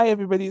Hi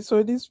everybody.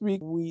 So this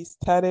week we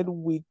started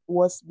with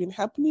what's been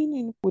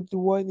happening with the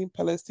war in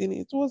Palestine.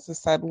 It was a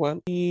sad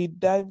one. We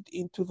dived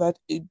into that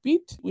a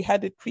bit. We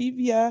had a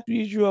trivia.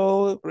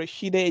 Usual,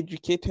 Rashida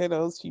educated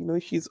us.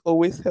 She's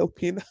always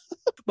helping.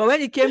 But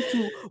when it came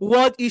to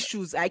world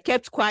issues, I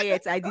kept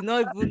quiet. I did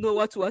not even know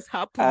what was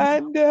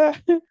happening.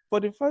 And for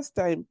the first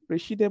time,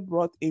 Rashida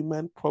brought a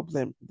man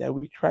problem that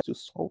we tried to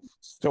solve.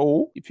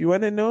 So if you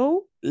want to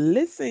know,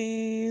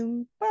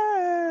 listen.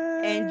 Bye.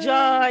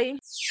 Enjoy.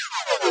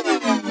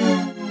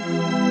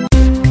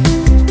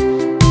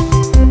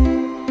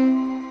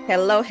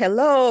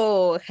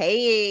 Hello.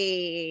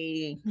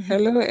 Hey.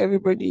 Hello,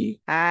 everybody.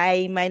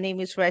 Hi, my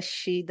name is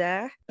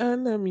Rashida.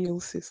 And I'm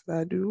your sister,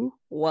 Ladu.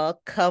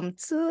 Welcome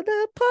to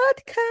the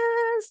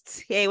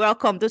podcast. Hey,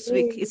 welcome this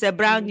week. It's a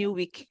brand new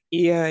week.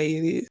 Yeah,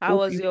 it is. How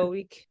was your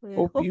week?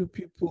 Hope you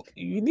people,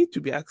 you need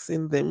to be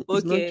asking them.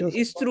 It's not Okay, just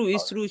it's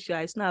true. Sha.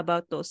 It's not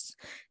about us.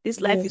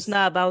 This life is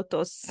not about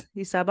us.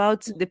 It's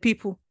about the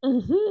people.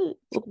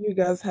 Hope you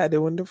guys had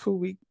a wonderful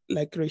week,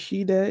 like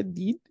Rashida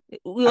did.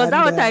 Was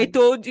that what I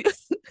told you?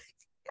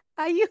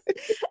 Are you?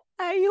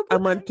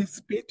 I'm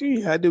anticipating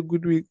you had a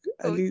good week.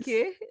 At least.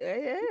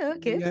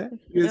 Okay. Yeah,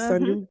 you're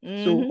sounding.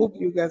 So hope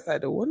you guys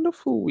had a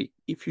wonderful week.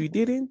 If you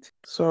didn't,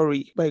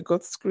 sorry. By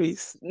God's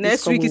grace,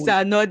 next week is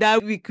another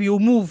week. You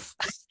move.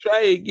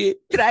 Try again.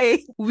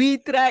 We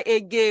try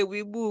again.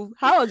 We move.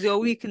 How was your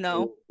week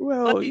now?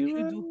 Well, what did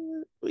you do?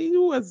 It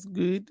was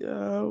good.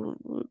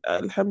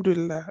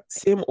 Alhamdulillah.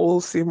 Same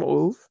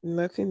old.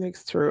 Nothing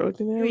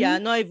extraordinary. You are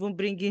not even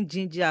bringing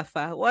ginger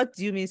afar. What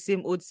do you mean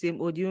same old?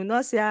 You will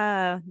not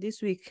say,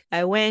 this week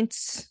I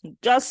went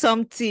just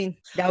something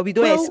that we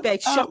don't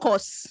expect. Shock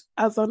us.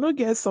 As I not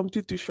get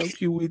something to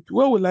shock you with,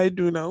 what will I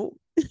do now?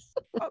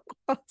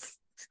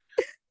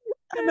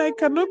 And I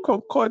cannot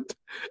concoct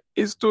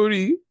a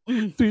story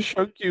to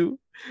shock you.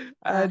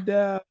 And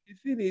the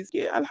thing is,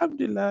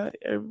 alhamdulillah,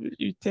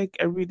 you take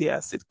every day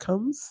as it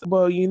comes.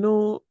 But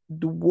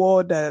the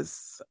war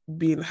that's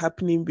been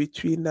happening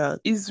between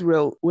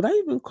Israel, would I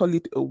even call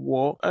it a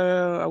war?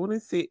 I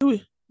wouldn't say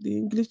the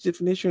English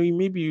definition.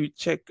 Maybe you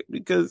check,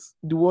 because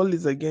the world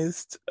is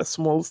against a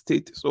small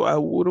state. So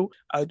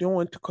I don't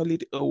want to call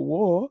it a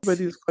war, but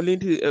it's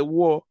calling it a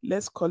war.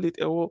 Let's call it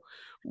a war.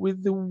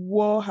 With the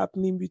war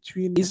happening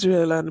between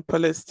Israel and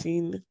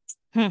Palestine,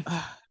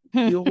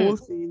 the whole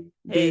thing,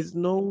 there's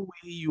no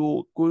way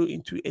you go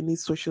into any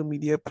social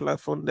media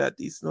platform that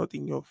is not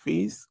in your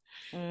face.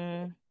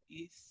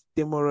 It's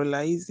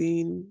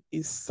demoralizing,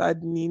 it's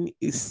saddening,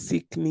 it's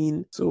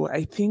sickening. So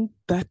I think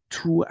that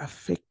too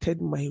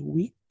affected my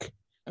week.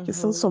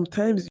 So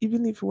sometimes,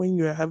 even if when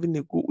you're having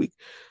a good week,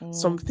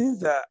 some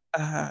things that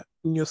are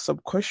in your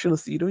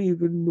subconscious, you don't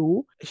even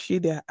know, actually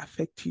they're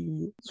affecting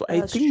you. So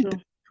I think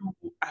that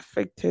too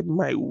affected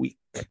my week.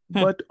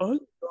 But all in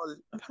all,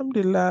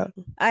 alhamdulillah.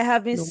 I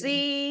have been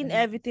seeing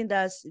everything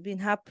that's been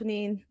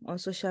happening on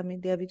social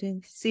media.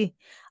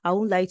 I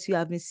won't lie to you,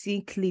 I've been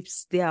seeing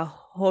clips. They are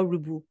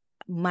horrible.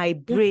 My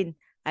brain,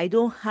 I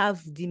don't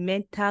have the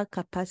mental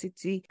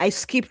capacity. I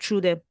skip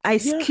through them.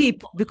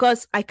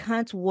 Because I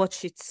can't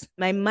watch it.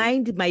 My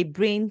mind, my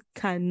brain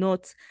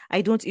cannot.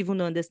 I don't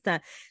even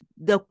understand.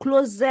 The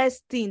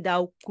closest thing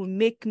that could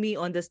make me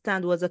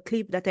understand was a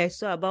clip that I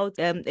saw about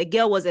a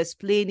girl was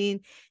explaining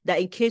that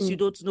in case you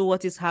don't know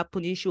what is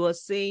happening, she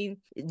was saying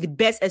the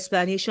best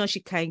explanation she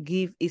can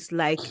give is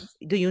like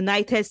the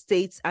United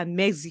States and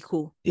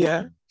Mexico.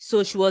 Yeah.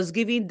 So she was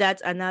giving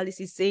that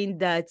analysis, saying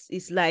that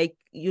it's like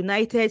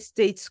United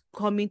States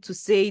coming to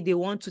say they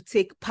want to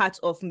take part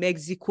of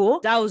Mexico.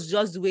 That was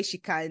just the way she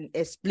can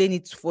explain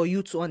it for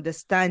you to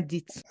understand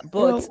it.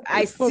 But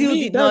I still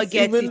did not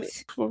get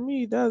it. For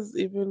me, that's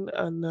even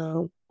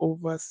an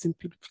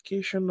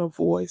oversimplification of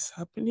what is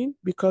happening,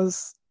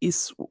 because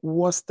it's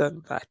worse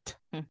than that.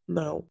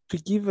 Now, to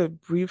give a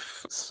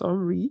brief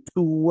summary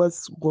to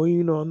what's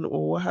going on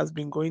or what has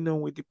been going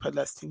on with the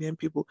Palestinian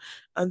people,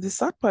 and the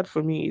sad part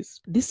for me is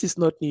this is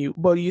not new.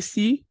 But you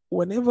see,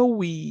 whenever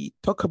we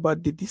talk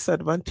about the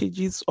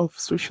disadvantages of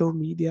social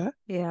media,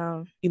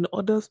 in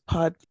others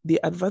part, the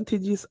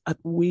advantages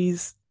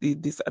outweighs the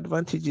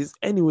disadvantages.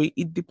 Anyway,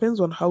 it depends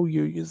on how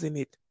you're using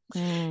it.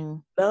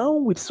 Now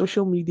with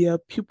social media,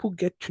 people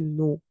get to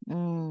know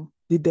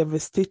the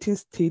devastating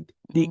state,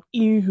 the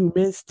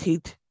inhumane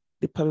state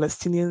the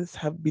Palestinians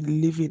have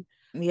been living.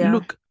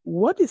 Look,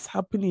 what is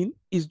happening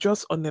is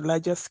just on a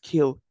larger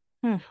scale.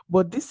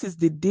 But this is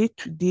the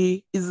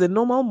day-to-day, is the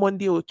normal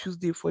Monday or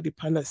Tuesday for the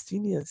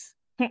Palestinians.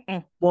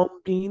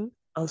 Bombing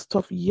and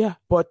stuff,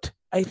 but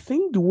I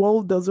think the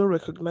world doesn't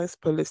recognize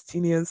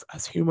Palestinians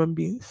as human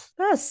beings.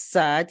 That's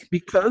sad.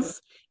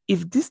 Because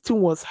if this thing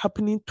was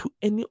happening to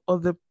any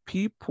other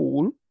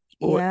people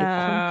or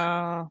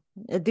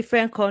a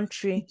different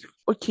country.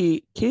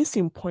 Okay, case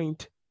in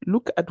point,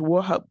 look at the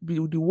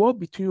war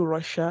between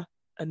Russia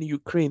and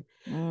Ukraine.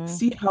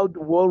 See how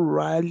the world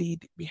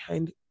rallied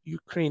behind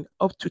Ukraine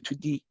up to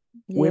today.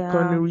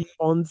 Weaponry,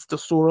 funds, the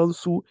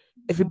Soronsu,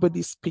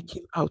 everybody's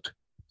speaking out.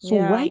 So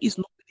why is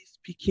nobody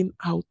speaking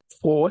out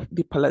for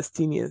the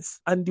Palestinians,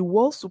 and the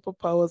world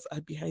superpowers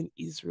are behind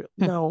Israel.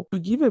 Now, to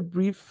give a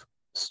brief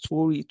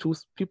story to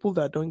people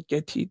that don't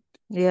get it,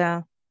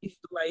 Yeah. it's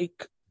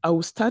like I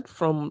will start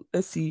from,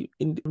 let's see,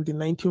 in the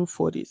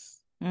 1940s.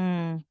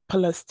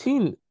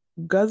 Palestine,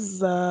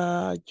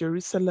 Gaza,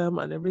 Jerusalem,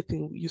 and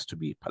everything used to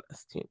be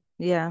Palestine.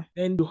 Yeah.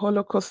 Then the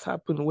Holocaust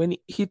happened when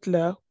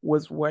Hitler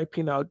was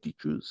wiping out the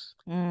Jews.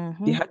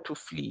 They had to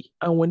flee.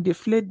 And when they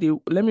fled,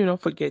 let me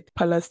not forget,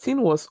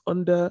 Palestine was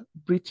under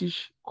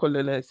British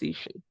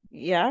colonization.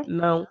 Yeah.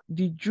 Now,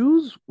 the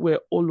Jews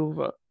were all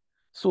over.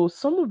 So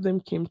some of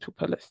them came to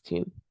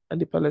Palestine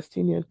and the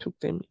Palestinians took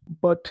them.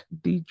 But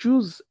the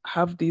Jews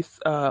have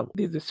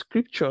there's a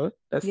scripture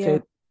that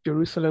said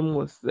Jerusalem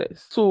was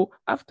theirs. So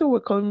after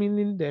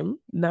welcoming them,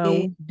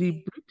 now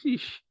the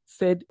British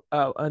said,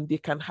 and they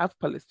can have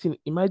Palestine.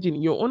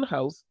 Imagine your own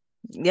house.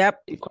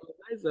 Yep. A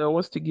colonizer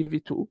wants to give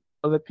it to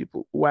other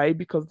people. Why?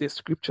 Because the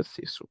scripture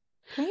says so.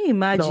 Can you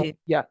imagine?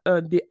 Now,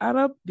 they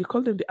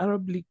called them the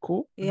Arab League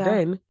Co. Yeah.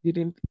 Then they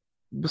didn't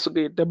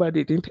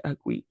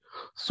agree.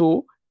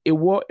 So a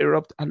war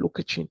erupted at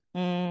Lokachin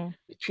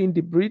between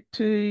the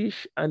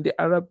British and the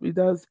Arab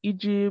leaders,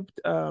 Egypt,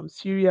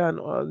 Syria,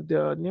 and all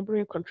the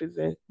neighboring countries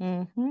there.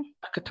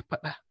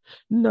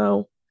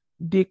 Now,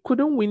 they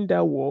couldn't win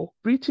that war.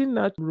 Britain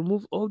had to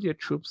remove all their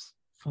troops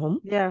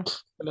from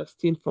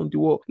Palestine from the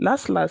war.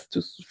 Last,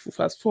 to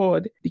fast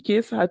forward, the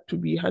case had to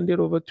be handed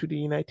over to the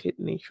United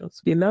Nations.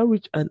 They now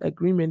reached an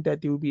agreement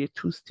that there will be a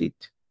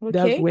two-state.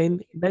 That's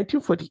when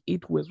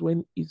 1948 was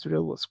when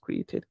Israel was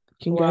created.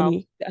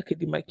 Kingani, the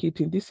academic,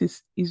 this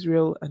is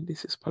Israel and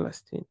this is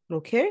Palestine.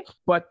 Okay.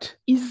 But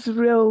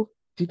Israel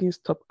didn't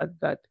stop at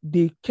that.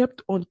 They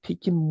kept on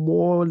taking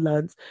more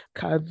lands,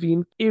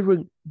 carving.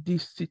 Aaron, the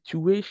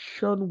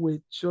situation was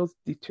just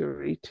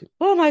deteriorating.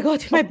 Oh my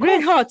God, my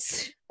brain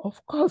hurts.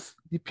 Of course,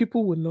 the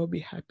people will not be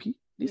happy.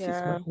 This is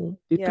my home.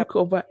 They took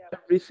over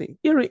everything.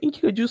 Aaron,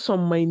 introduced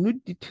some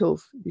minute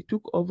details. They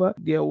took over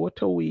their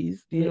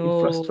waterways, their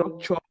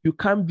infrastructure. You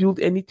can't build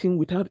anything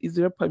without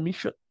Israel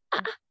permission.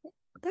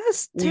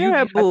 That's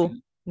terrible.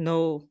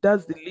 No.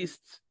 That's the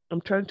list. I'm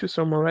trying to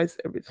summarize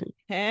everything.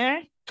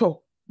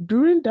 So,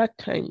 during that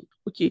time,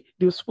 there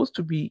were supposed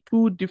to be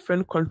two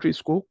different countries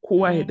go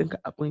ahead and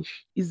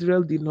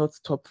Israel did not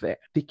stop there.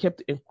 They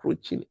kept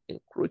encroaching.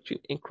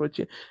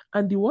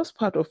 And the worst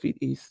part of it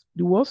is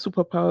the world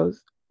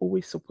superpowers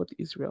always support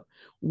Israel.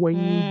 When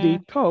you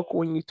talk,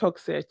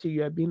 say actually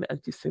you are being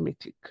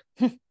anti-Semitic.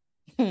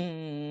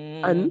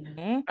 And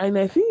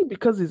I think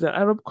because it's an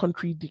Arab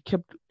country,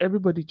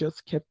 everybody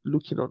just kept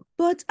looking on.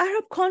 But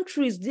Arab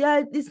countries, they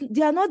are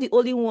not the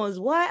only ones.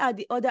 Why are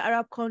the other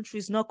Arab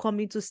countries not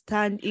coming to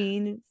stand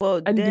in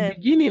for them? In the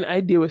beginning,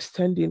 they were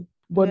standing,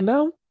 but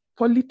now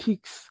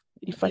politics.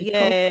 If I talk,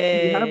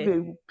 we have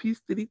a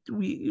peace treaty.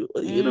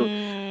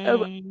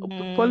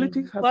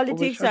 Politics has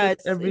overshadowed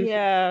everything.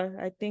 Yeah,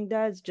 I think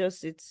that's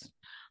just it.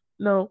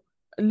 Now,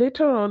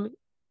 later on,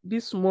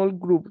 this small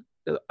group,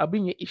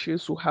 Abinya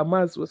issues, so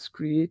Hamas was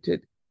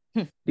created.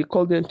 They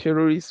call them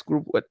terrorist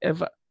group,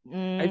 whatever.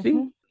 I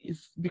think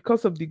it's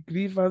because of the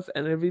grievance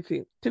and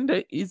everything. I think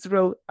that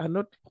Israel are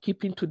not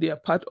keeping to their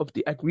part of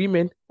the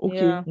agreement.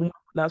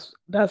 That's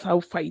how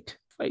fight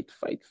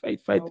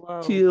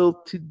till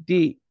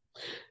today.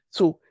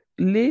 So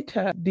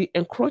later, the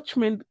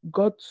encroachment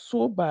got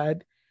so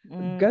bad.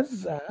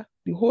 Gaza,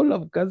 the whole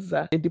of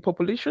Gaza, and the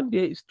population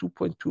there is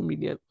 2.2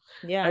 million.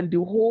 And the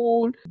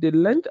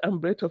length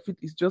and breadth of it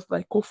is just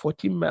like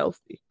 14 miles.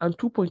 And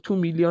 2.2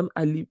 million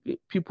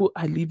people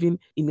are living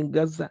in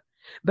Gaza.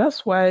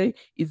 That's why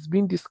it's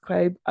been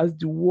described as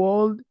the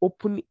world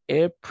open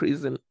air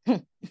prison.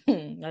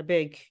 I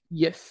beg.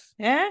 Yes.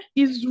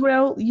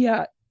 Israel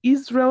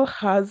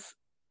has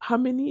how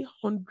many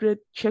 100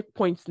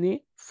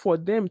 checkpoints for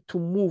them to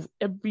move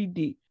every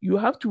day? You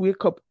have to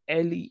wake up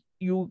early.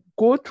 You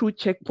go through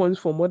checkpoints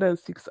for more than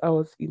 6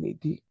 hours in a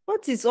day.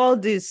 What is all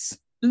this?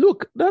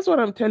 Look, that's what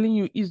I'm telling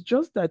you. It's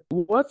just that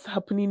what's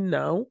happening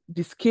now,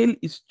 the scale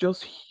is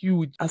just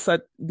huge. As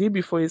at day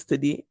before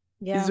yesterday,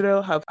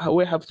 Israel have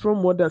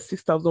thrown more than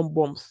 6,000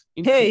 bombs.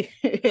 I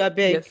beg.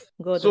 Yes.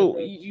 God, so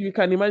you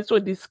can imagine. So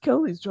the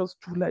scale is just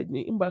too large.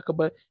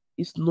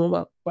 It's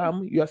normal.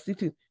 Bam, you are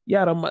sitting.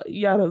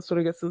 Yaran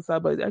sorry since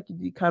about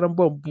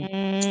normal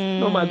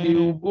they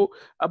will go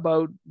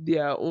about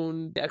their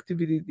own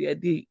activity.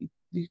 They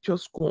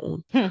just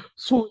go on.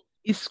 So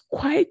it's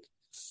quite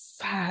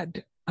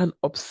sad and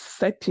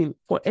upsetting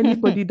for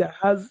anybody that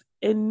has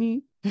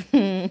any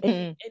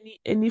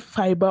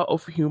fiber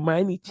of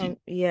humanity,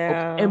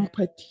 of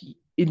empathy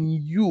in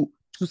you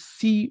to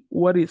see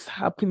what is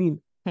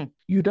happening.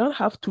 You don't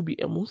have to be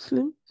a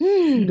Muslim.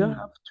 You don't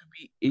have to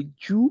be a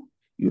Jew.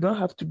 You don't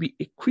have to be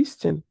a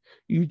Christian.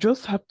 You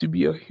just have to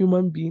be a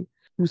human being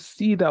to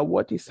see that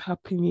what is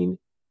happening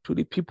to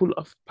the people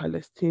of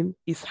Palestine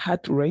is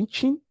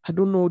heart-wrenching. I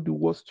don't know the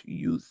words to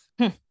use.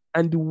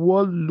 And the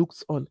world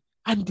looks on.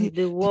 And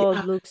the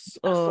world looks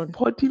on,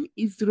 supporting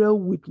Israel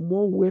with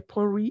more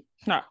weaponry.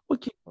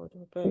 What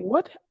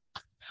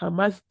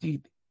Hamas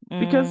did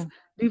Because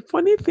the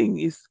funny thing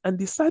is, and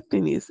the sad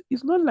thing is,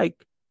 it's not like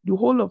the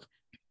whole of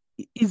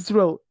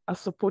Israel are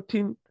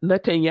supporting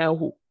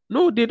Netanyahu.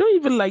 No, they don't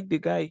even like the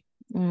guy.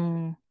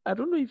 I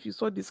don't know if you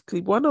saw this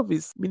clip. One of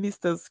his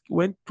ministers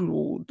went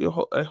to the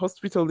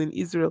hospital in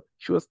Israel.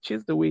 She was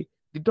chased away.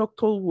 The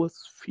doctor was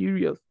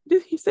furious.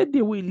 He said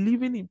they were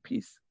living in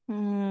peace,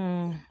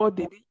 or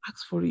they didn't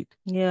ask for it.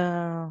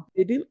 Yeah.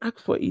 They didn't ask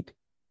for it.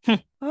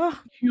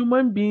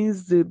 Human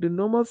beings, the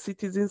normal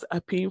citizens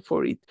are paying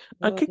for it.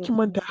 And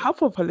Kekimanta,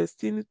 half of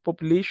Palestinian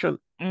population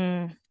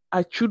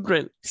are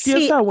children.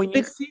 See, when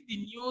you see the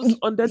news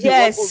under the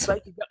yes. most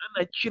of them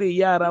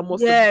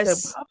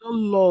have no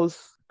laws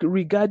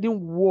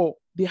regarding war.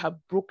 They have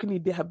broken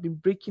it. They have been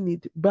breaking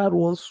it. Bad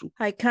ones.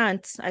 I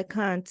can't.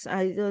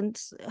 I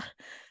don't.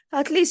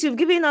 At least you've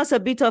given us a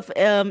bit of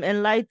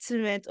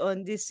enlightenment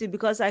on this thing,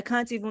 because I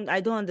don't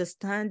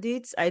understand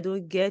it. I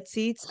don't get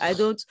it. I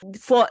don't,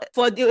 for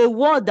a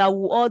war that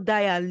will all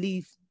die and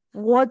live.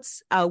 What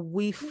are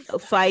we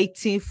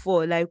fighting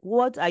for? Like,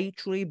 what are you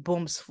throwing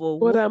bombs for?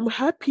 But I'm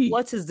happy.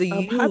 What is the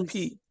use? I'm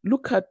happy.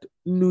 Look at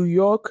New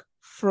York,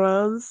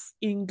 France,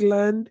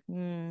 England.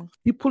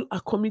 People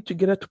are coming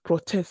together to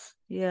protest.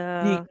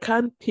 Yeah. They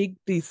can't take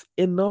this.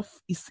 Enough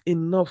is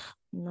enough.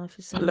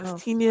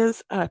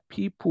 Palestinians are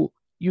people.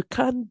 You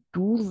can't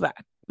do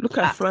that. Look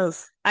at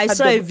France. I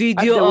saw a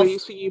video of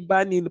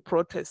banning the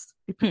protest.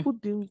 The people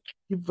didn't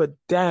give a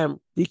damn.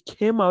 They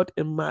came out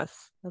en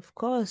masse. Of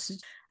course.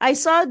 I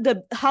saw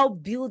how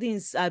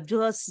buildings are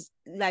just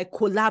like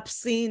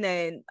collapsing,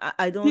 and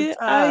I don't. They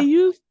are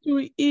used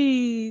to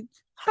it.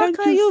 How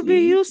can you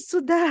be used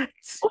to that?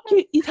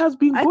 Okay, it has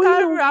been going on. I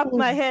can't wrap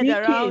my head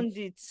around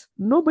it.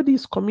 Nobody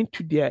is coming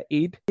to their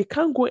aid. They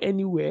can't go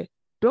anywhere.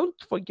 Don't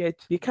forget,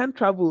 they can't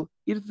travel.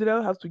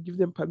 Israel has to give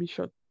them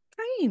permission.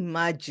 Can you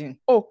imagine?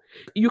 Oh,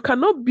 you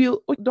cannot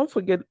build. Oh, don't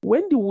forget,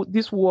 when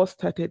this war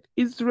started,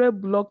 Israel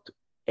blocked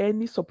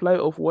any supply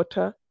of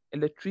water,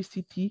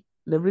 electricity,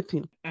 and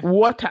everything.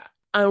 Water.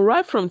 And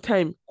right from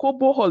time,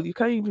 borehole, you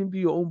can't even be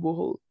your own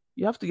borehole.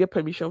 You have to get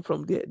permission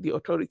from the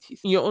authorities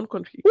in your own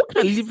country. Who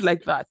can live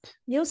like that?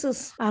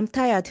 Yusuf, I'm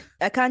tired.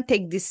 I can't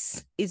take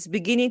this. It's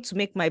beginning to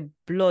make my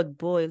blood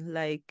boil.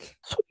 Like,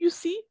 so you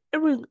see,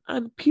 Erin,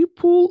 and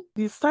people,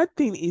 the sad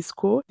thing is,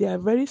 they are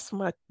very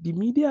smart. The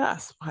media are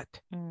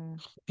smart.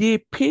 They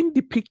paint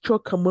the picture,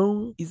 come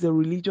on, is a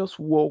religious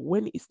war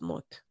when it's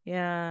not.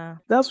 Yeah.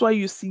 That's why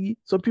you see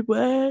some people,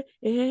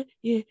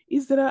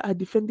 Israel are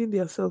defending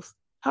themselves.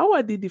 How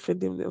are they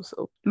defending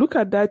themselves? Look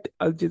at that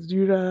Al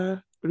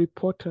Jazeera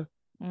reporter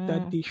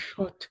that they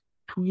shot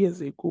 2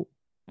 years ago.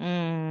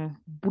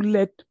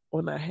 Bullet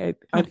on her head.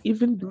 And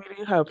even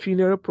during her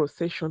funeral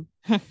procession,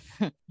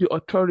 the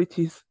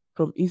authorities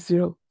from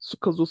Israel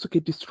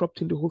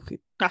disrupting the whole thing.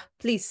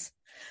 Please.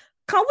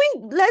 Can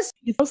let's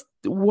just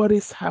what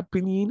is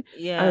happening.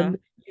 Yeah. And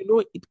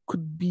it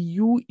could be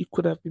you, it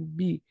could have been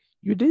me.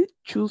 You didn't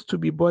choose to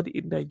be born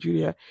in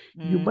Nigeria.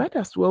 You might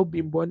as well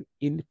be born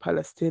in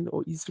Palestine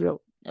or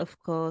Israel. Of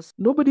course.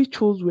 Nobody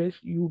chose where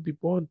you will be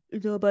born.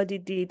 Nobody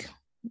did.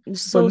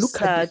 It's so but look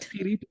sad. at the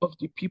spirit of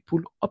the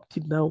people up to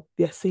now.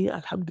 They're saying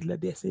Alhamdulillah,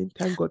 they're saying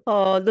thank God.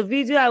 Oh, the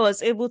video I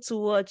was able to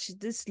watch,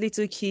 these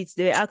little kids,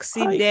 they're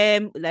asking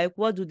them, like,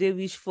 what do they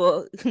wish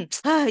for?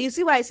 You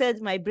see why I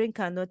said my brain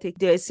cannot take.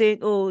 They're saying,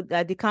 oh,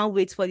 that they can't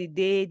wait for the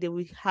day they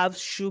will have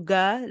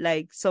sugar,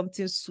 like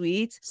something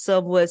sweet.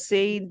 Some were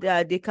saying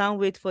that they can't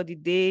wait for the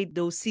day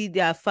they'll see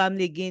their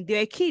family again. They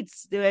were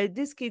kids.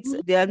 These kids,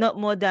 they are not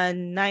more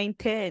than 9,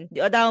 10.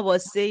 The other one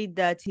was saying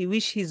that he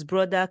wish his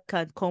brother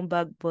can come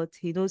back, but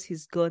he knows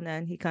he's gone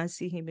and he can't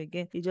see him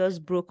again. It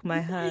just broke my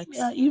heart. They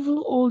are even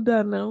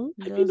older now.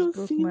 Have you not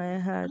seen my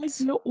heart?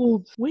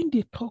 5-year-olds when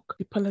they talk,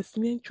 the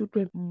Palestinian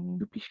children,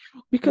 you'll be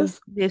shocked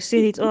because they've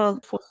seen it all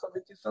for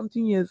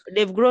 70-something years.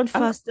 They've grown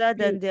faster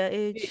than their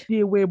age.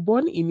 They were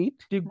born in it.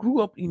 They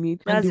grew up in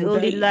it. That's and the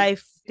only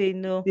life they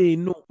know. They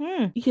know.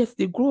 Yes,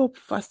 they grow up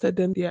faster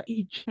than their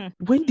age.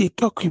 When they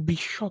talk, you'll be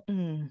shocked.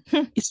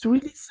 It's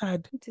really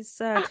sad. It is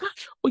sad.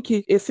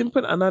 Okay, a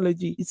simple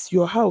analogy. It's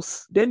your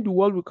house. Then the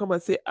world will come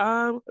and say,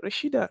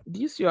 Rashida,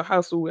 this is your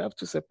house, so we have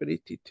to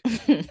separate it.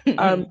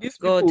 These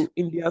people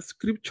in their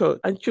scripture,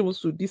 and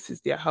so this is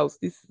their house,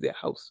 this is their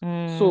house.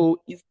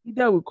 So it's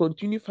either we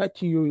continue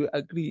fighting you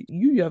agree.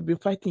 You have been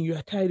fighting, you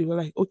are tired, you're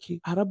like, okay,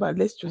 Araba,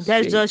 let's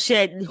just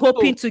share,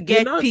 hoping to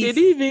get peace.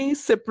 They didn't even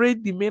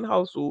separate the main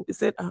household. They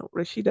said,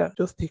 Rashida,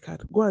 just take her,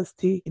 go and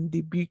stay in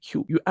the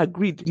BQ. You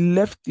agreed,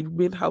 left the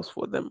main house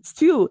for them.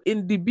 Still,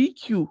 in the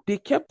BQ, they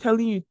kept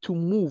telling you to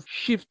move,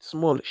 shift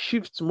small.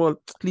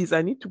 Please,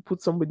 I need to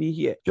put somebody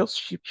here. Just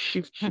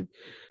shift.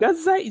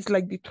 Gaza is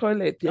like the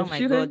toilet. They have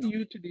shifted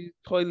you to the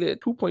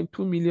toilet.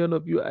 2.2 million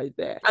of you are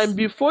there. And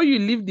before you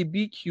leave the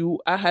BQ,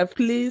 I have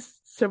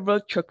placed several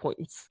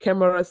checkpoints,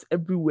 cameras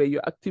everywhere,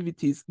 your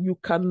activities. You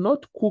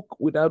cannot cook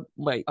without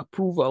my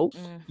approval.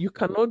 You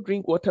cannot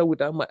drink water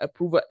without my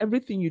approval.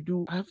 Everything you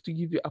do, I have to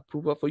give you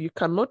approval for. You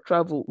cannot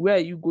travel. Where are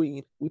you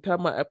going without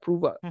my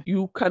approval?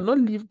 You cannot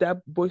leave that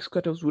boys'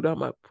 quarters without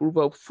my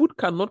approval. Food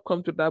cannot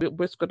come to that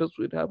boys' quarters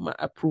without my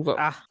approval.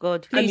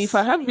 God, And if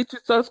I please. have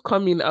visitors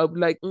coming, I'll be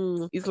like,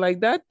 it's like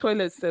that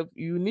toilet self.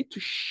 You need to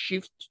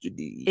shift to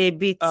the A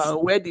bit.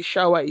 where the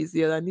shower is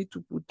here. I need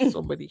to put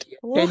somebody here.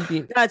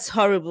 Pending. That's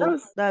horrible.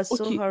 That's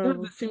so Okay,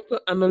 horrible. that's a simple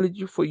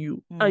analogy for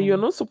you. And you're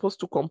not supposed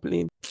to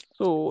complain.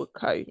 So,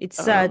 Kai, It's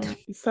sad.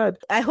 It's sad.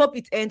 I hope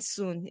it ends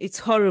soon. It's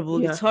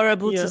horrible. Yeah. It's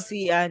horrible Yeah. to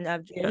see, and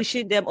I'm Yeah.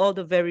 wishing them all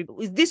the very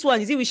best. This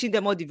one, is he wishing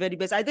them all the very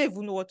best? I don't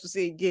even know what to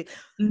say again.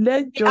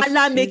 Let's May just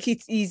Allah make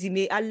it easy.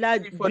 May Allah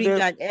for bring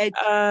them. an end.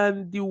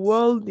 And the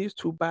world needs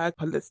to back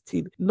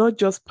Palestine, not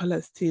just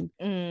Palestine.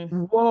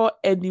 War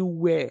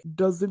anywhere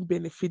doesn't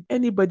benefit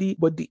anybody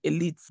but the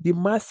elites. The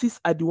masses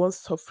are the ones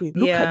suffering.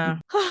 Look at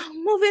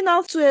Moving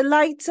off to a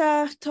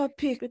lighter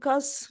topic,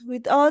 because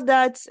with all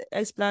that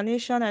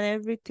explanation and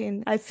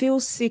everything, I feel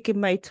sick in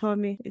my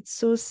tummy. It's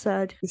so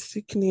sad. It's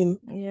sickening.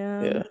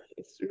 Yeah.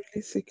 It's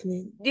really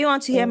sickening. Do you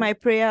want to hear my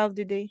prayer of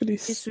the day?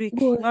 Please, this week?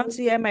 go You want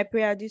to hear my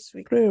prayer this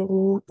week? Pray,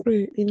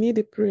 pray. You need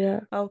a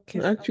prayer.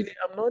 Okay. Actually,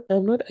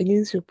 I'm not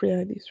against your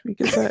prayer this week.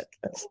 Because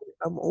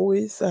I'm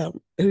always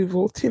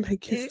revolting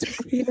against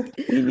the prayer.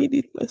 We need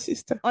it, my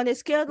sister. On a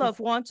scale of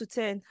 1 to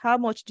 10, how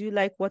much do you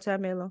like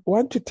watermelon?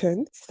 1 to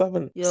 10,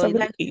 7.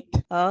 8.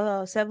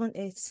 Oh, 7,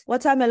 8.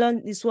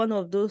 Watermelon is one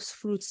of those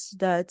fruits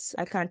that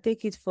I can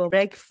take it for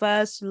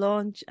breakfast,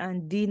 lunch,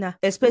 and dinner,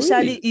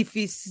 especially if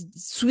it's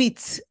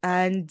sweet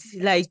and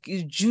like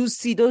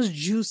juicy, those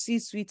juicy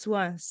sweet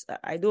ones.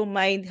 I don't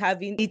mind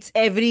having it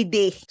every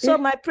day. So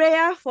my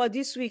prayer for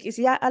this week is,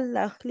 Ya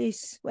Allah,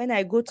 please, when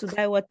I go to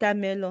buy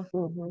watermelon,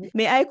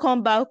 may I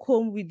come back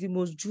home with the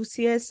most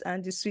juiciest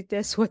and the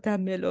sweetest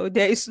watermelon.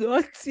 There is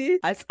nothing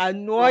as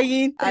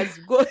annoying as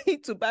going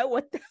to buy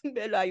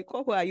watermelon. You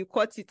come home and you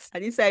cut it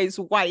and inside is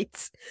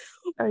white.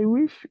 I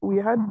wish we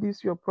had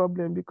this your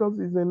problem, because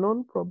it's a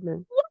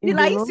non-problem. What did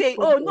I say?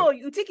 Oh no,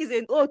 you think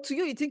it's to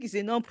you think it's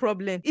a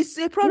non-problem. It's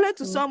a problem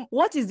to some.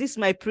 What is this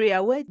my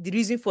prayer? What the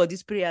reason for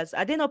these prayers?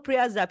 Are they not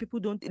prayers that people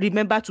don't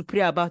remember to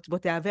pray about,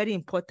 but they are very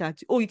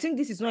important? Oh, you think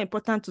this is not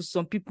important to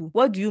some people?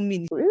 What do you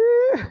mean?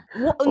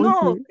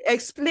 No,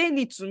 explain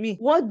it to me.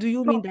 What do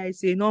you mean that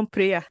it's a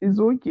non-prayer? It's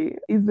okay.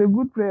 It's a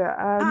good prayer.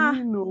 I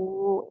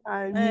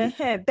mean,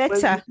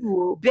 better.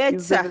 It's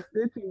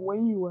devastating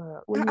when you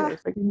are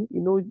expecting,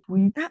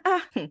 sweet,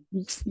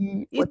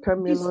 juicy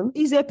watermelon.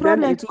 It's a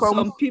problem to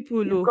some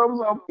people. It comes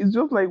up. It's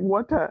just like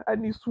water,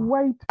 and it's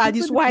white. And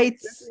it's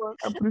white.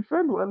 I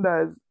prefer one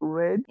that's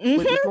red, but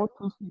it's not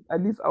too sweet.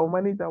 At least I'll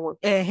manage that one.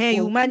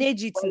 You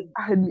manage it.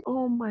 And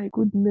oh my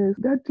goodness,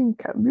 that thing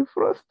can be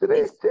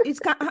frustrating. It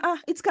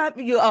can't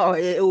be.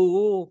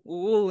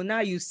 Now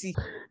you see.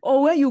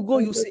 Or when you go,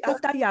 you see,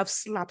 after you have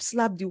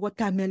slapped the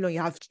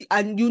watermelon,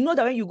 and you know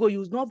that when you go, you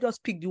will not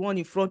just pick the one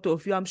in front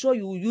of you. I'm sure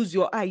you will use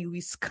your eye, you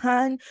will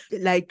scan,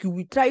 like you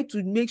will try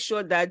to make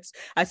sure that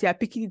as you are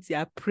picking it, you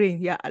are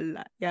praying, Ya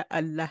Allah, Ya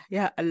Allah,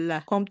 Ya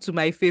Allah, come to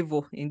my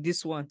favor in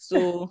this one.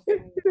 So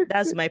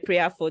that's my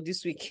prayer for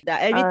this week.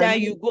 That every time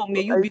you go,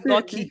 may you be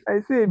lucky.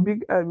 I say a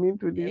big amen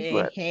to this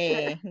one.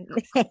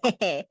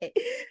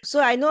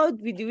 So I know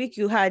with the week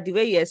you had, the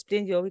way you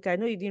explained your week, I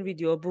know you didn't read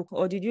your book,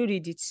 or did you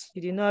read it?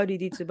 You did not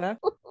read it, Ba?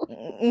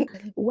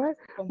 Why?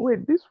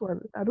 Wait, this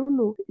one, I don't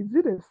know. Is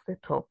it a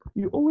setup?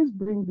 You always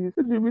bring this.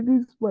 This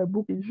is my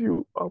book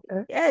issue up.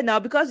 Yeah, now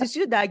because it's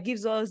you that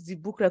gives us the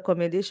book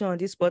recommendation on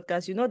this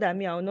podcast. You know that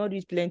I will not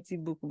read plenty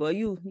book, but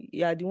you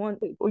are the one.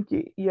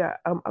 Okay, yeah,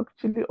 I'm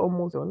actually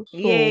almost done. So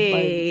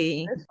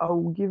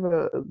I'll give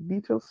a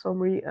detailed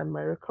summary and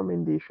my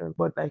recommendation.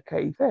 But like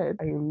I said,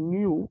 I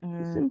knew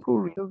the simple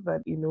reasons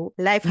that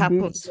life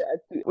happens.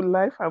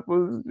 Life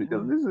happens,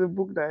 because this is a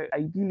book that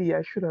ideally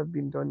I should have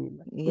been done in.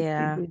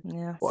 Yeah.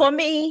 For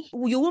me,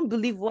 you won't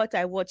believe what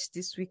I watched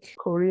this week.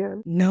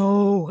 Korean?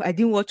 No, I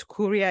didn't watch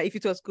Korea. If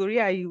it was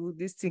Korea, you would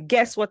this thing.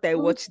 Guess what I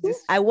watched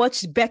I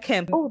watched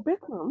Beckham. Oh,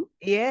 Beckham?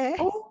 Yeah.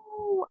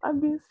 Oh, I've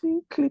been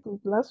seeing clips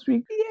last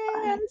week.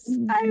 Yes,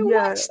 I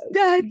watched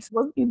that.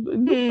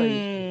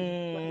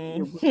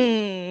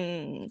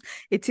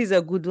 It is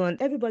a good one.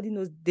 Everybody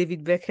knows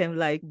David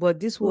Beckham, but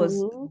this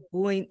was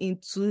going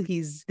into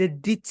the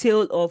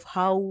detail of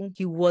how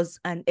he was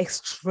an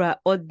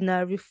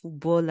extraordinary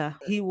footballer.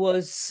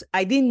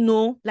 I didn't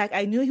know,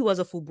 I knew he was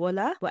a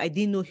footballer, but I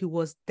didn't know he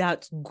was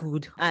that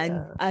good.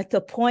 And at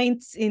a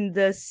point in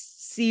the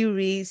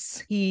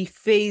series, he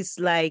faced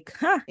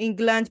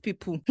England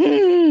people.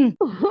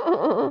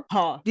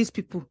 These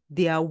people,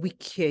 they are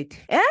wicked.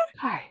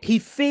 He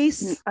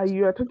faced.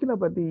 You are talking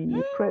about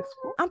the press.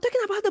 I'm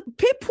talking about the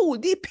people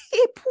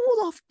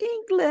of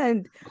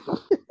England.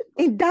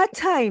 In that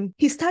time,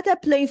 he started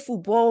playing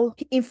football.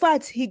 In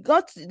fact, he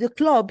got the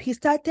club. He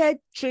started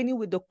training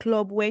with the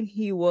club when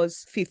he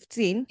was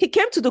 15. He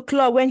came to the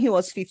club when he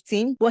was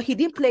 15, but he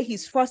didn't play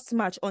his first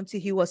match until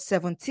he was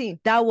 17.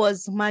 That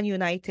was Man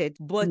United.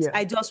 But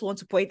I just want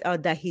to point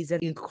out that he's an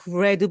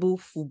incredible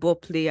football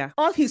player.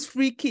 All his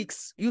free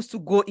kicks used to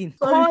go in.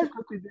 Sorry,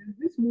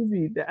 this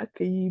movie, the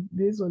Akayi,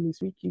 based on his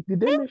free kick, did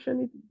they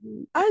mention it?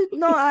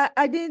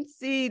 I didn't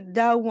see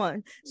that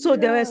one. So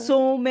there were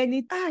so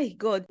many.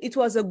 God, it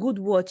was a good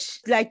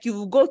watch. Like,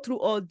 you go through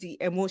all the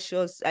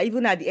emotions.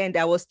 Even at the end,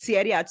 I was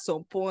teary at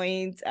some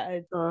point.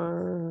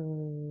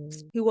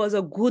 He was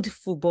a good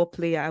football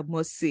player, I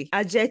must say.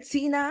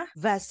 Argentina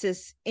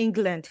versus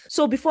England.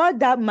 So before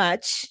that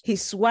match,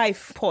 his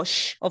wife,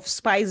 Posh, of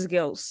Spice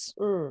Girls,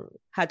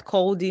 had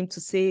called him to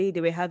say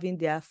they were having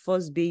their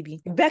first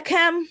baby.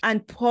 Beckham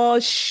and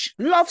Posh,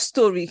 love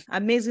story,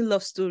 amazing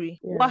love story.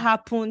 Yeah. What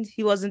happened?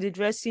 He was in the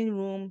dressing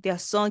room. Their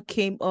son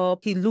came up.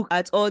 He looked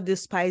at all the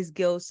Spice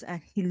Girls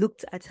and he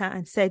looked at her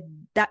and said,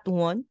 that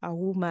one, I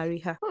will marry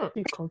her.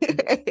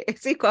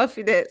 See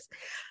confidence.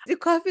 The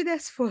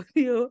confidence for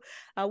you.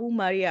 I will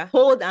marry her.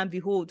 Hold and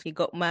behold, he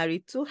got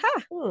married to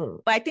her.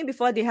 But I think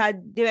before they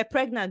were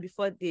pregnant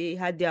before they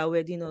had their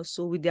wedding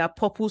also, with their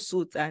purple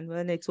suit, and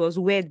when it was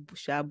weird,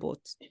 but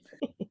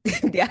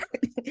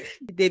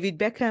David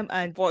Beckham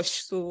and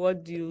Posh. So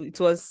it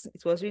was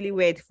really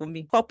weird for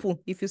me.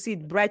 Purple, if you see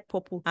it, bright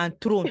purple and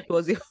throne, it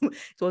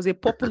was a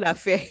popular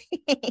affair.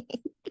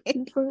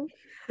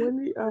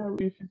 When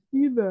if you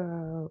see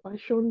the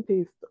fashion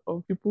taste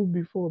of people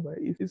before, but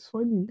it's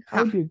funny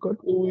how they got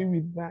away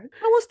with that.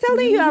 I was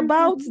telling you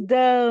about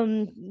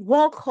the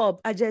World Cup,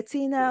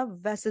 Argentina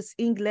versus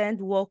England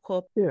World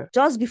Cup. Yeah.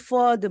 Just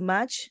before the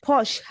match,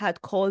 Posh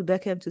had called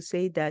Beckham to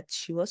say that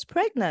she was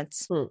pregnant.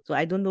 So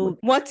I don't know,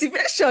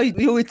 motivation.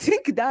 You would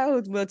think that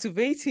would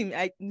motivate him.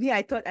 I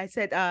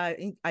said,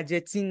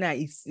 Argentina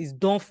is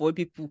done for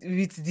people.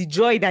 With the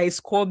joy that is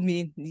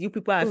coming, you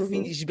people are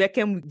finished.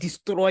 Beckham will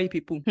destroy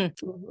people.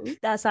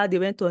 That's how they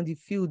went on the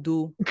field,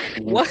 though.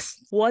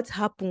 What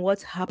happened?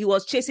 He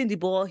was chasing the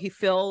ball. He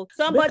fell.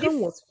 Somebody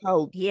was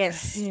fouled.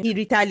 Yes, he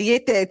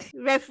retaliated.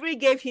 Referee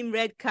gave him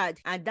red card,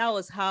 and that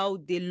was how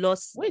they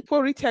lost. Wait,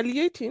 for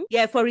retaliating?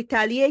 Yeah, for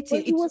retaliating.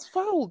 But he was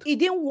fouled. He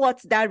didn't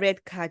want that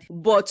red card.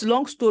 But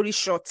long story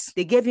short,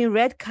 they gave him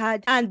red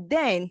card, and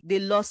then they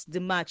lost the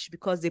match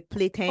because they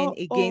played 10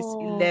 against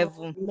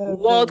 11.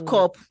 World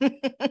Cup.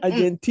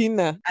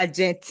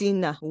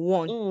 Argentina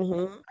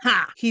won.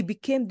 He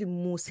became the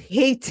most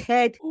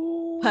hated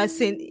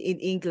person in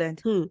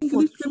England.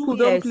 English people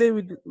don't play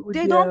with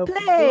they don't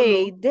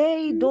play.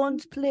 They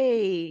don't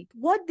play.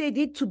 What they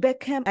did to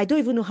Beckham, I don't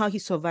even know how he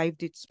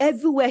survived it.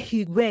 Everywhere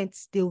he went,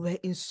 they were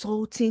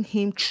insulting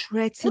him,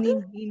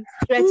 threatening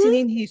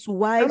his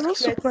wife. I'm not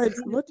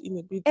surprised. Not in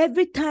a bit.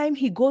 Every time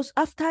he goes,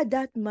 after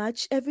that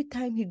match, every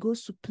time he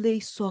goes to play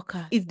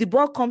soccer, if the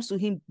ball comes to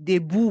him, they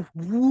boo.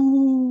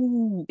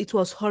 Woo. It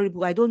was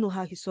horrible. I don't know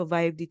how he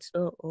survived it.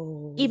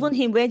 Even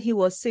him, when he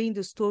was saying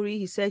the story,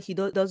 he said he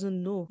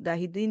doesn't know, that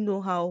he didn't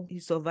know how he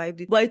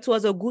survived it. But it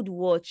was a good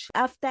watch.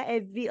 After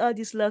all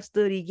this love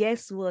story,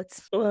 guess what?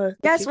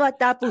 Guess what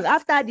happened?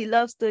 After the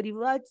love story,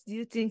 what do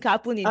you think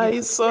happened?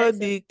 I saw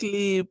the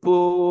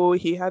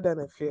clip. He had an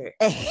affair.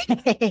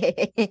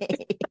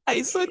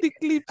 I saw the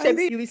clip.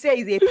 You will say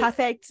he's a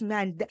perfect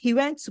man. He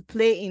went to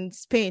play in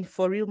Spain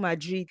for Real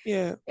Madrid.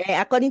 Yeah.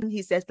 According to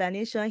his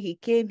explanation, he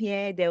came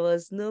here, there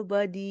was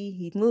nobody.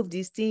 He moved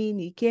his team.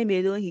 He came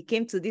alone. He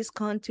came to this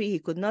country. He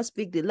could not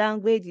speak the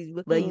language,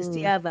 but you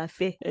still have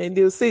affair. And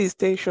they'll say it's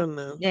tension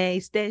now. Yeah,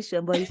 it's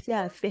tension, but you still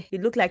have affair. He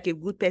looked like a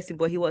good person,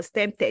 but he was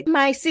tempted.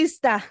 My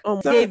sister,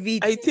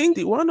 David. I think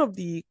one of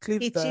the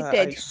clips that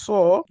I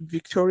saw,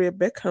 Victoria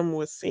Beckham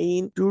was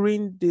saying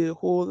during the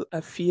whole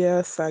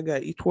affair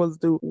saga, it was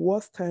the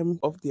worst time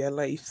of their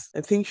lives.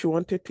 I think she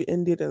wanted to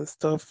end it and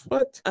stuff.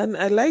 And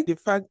I like the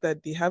fact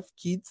that they have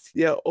kids.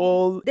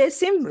 They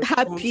seem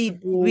happy.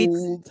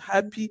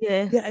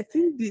 Yeah, I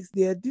think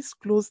they are this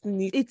close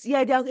knit. They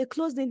are a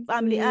close knit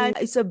family, and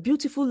it's a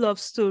beautiful love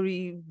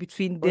story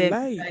between them.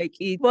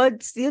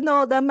 But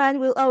the man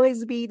will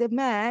always be the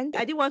man.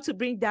 I didn't want to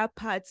bring that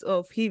part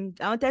of him.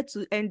 I wanted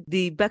to end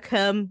the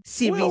Beckham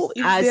series. Well,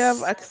 if they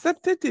have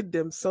accepted it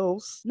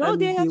themselves,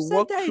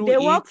 they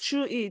walk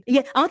through it.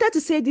 Yeah, I wanted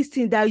to say this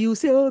thing that you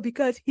say,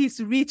 because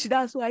he's rich,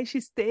 that's why she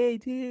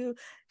stayed.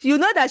 You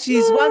know that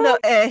she's one of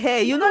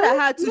you know that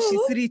her too,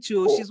 she's rich.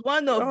 She's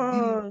one of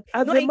the.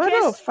 As a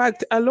matter of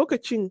fact,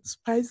 Alokachin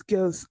Spice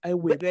Girls,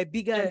 were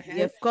bigger,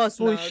 of course.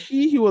 So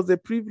he was a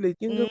privilege.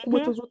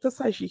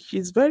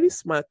 She's very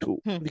smart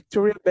too.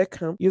 Victoria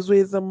Beckham,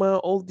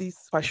 all these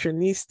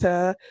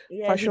fashionista,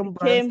 fashion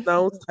brands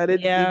now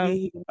started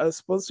giving him a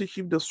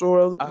sponsorship. The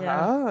Sorrels.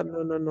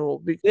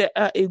 No. They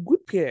are a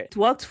good pair. It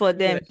worked for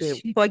them.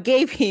 She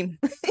forgave him.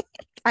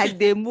 And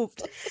they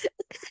moved.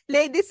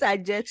 Ladies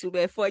and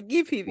gentlemen,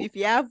 forgive him if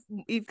you have,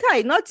 if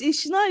Kai not,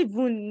 it's not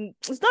even,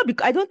 it's not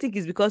because, I don't think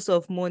it's because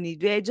of money.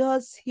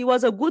 He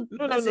was a good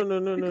No, no, person. no,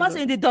 no, no, no, Because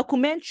no. in the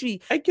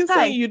documentary, I can say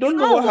Kai, you you don't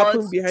know know what what?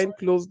 happened behind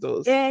closed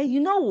doors. You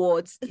know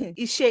what?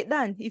 It's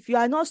shaitan. If you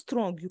are not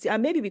strong,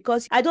 and maybe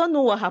because I don't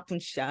know what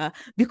happened, Sha,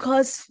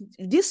 because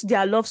this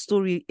their love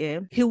story,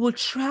 he will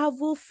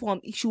travel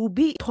from, she will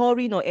be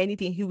touring or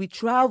anything. He will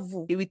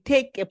travel. He will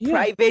take a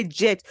private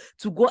jet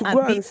to go To and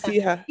go meet and her, see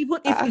her. even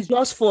if it's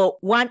just for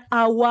 1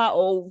 hour,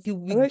 or he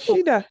will go.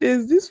 Rashida,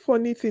 there's this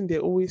funny thing they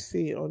always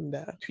say on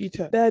the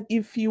Twitter that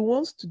if he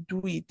wants to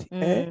do it,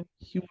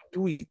 he will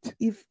do it.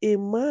 If a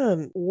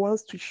man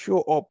wants to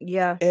show up,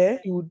 Yeah.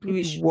 he will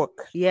do the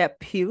work.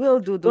 Yep, he will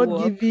do the Not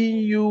work. giving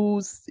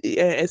you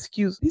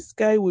excuse. This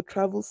guy will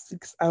travel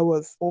 6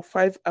 hours or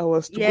 5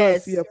 hours to go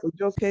and see Yes. her for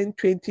just 10,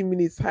 20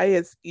 minutes.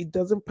 Highest, it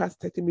doesn't pass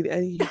 30 minutes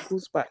and he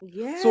goes back.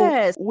 So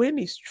Yes. when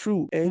it's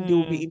true and they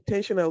will be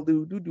intentional, they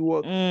will do the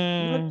work.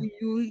 Not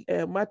you,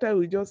 matter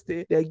will just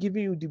say they're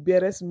giving you the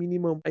barest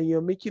minimum and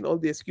you're making all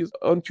the excuse.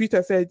 On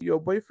Twitter said your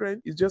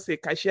boyfriend is just a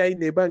cashier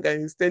in a bank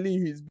and he's telling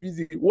you he's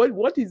busy.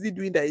 What is he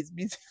doing that he's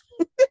busy?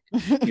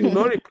 He will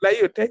not reply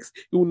your text.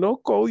 He will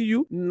not call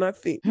you.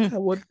 Nothing. Look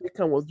at what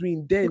Beckham was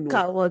doing then. Look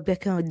at what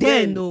Beckham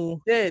Then.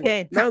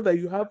 Now that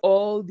you have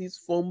all these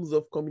forms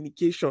of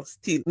communication,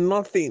 still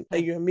nothing,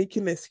 and you're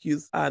making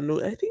excuse. No,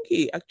 I think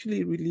he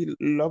actually really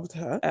loved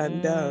her,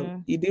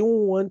 and he didn't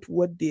want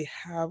what they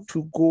have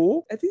to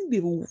go. I think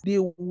they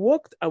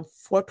worked and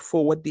fought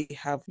for what they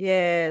have.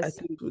 Yes. I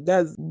think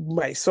that's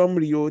my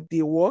summary.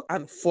 They work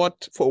and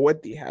fought for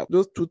what they have.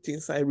 Those two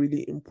things are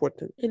really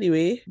important.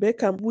 Anyway,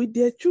 Beckham with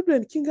their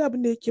children, King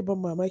Abne Keba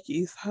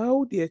Mamaki is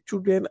how their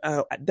children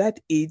are at that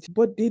age,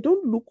 but they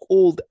don't look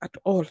old at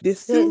all. They're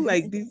still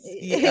like this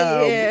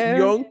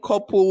young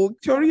couple.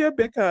 Victoria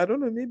Beckham, I don't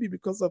know, maybe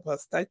because of her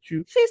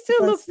statue. She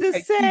still looks the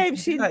same.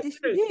 She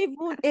didn't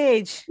even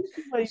age.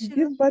 She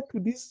gave birth to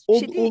this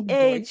old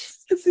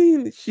boys.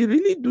 She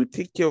really do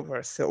take care of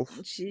herself.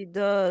 She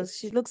does.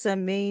 She looks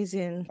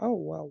amazing. Oh,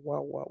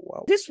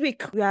 wow. This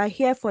week, we are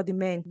here for the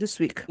men. This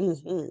week,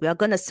 we are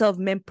going to solve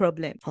men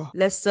problem.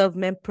 Let's solve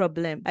men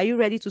problem. Are you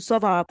ready to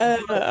solve our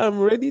I'm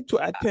ready to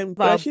attempt.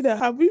 Rashida,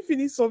 have we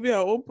finished solving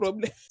our own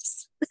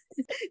problems?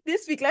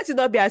 This week, let it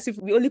not be as if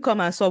we only come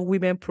and solve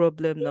women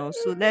problem now.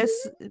 So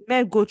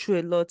men go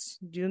through a lot,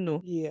 do you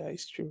know? Yeah,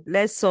 it's true.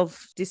 Let's solve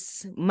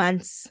this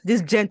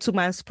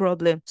gentleman's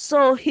problem.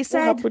 So he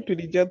said, what happened to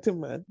the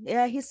gentleman?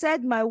 Yeah, he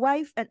said, my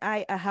wife and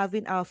I are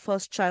having our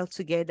first child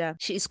together.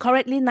 She is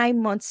currently 9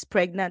 months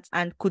pregnant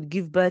and could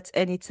give birth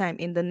anytime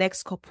in the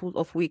next couple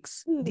of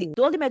weeks. The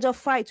only major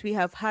fight we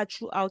have had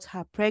throughout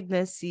her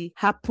pregnancy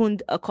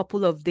happened a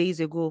couple of days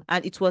ago,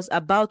 and it was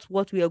about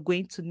what we are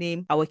going to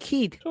name our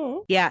kid.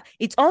 Yeah,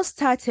 it all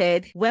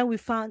started when we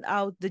found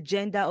out the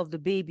gender of the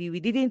baby. We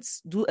didn't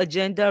do a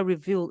gender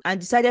reveal and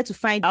decided to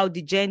find out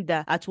the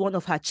gender at one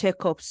of her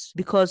checkups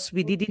because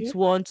we didn't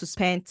want to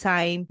spend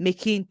time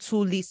making 2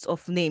 lists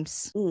of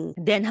names,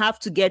 then have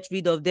to get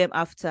rid of them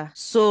after.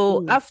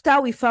 So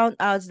after we found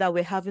out that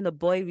we're having a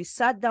boy, we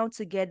sat down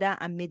together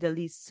and made a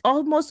list.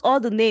 Almost all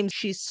the names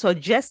she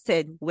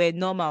suggested were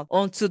normal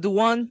until the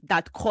one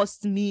that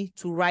caused me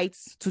to write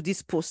to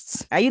this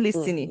post. Are you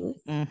listening?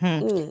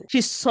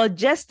 She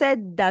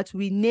suggested that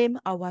we name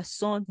our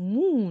son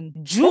Moon.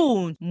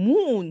 June.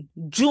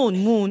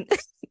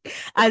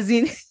 As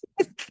in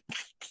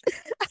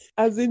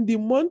as in the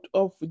month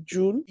of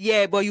June.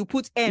 Yeah, but you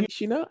put M.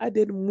 She now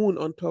added moon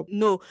on top.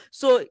 No,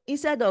 so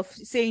instead of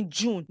saying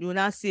June, you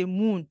now say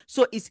moon.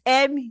 So it's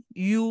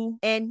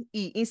MUNE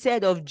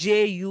instead of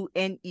JUNE.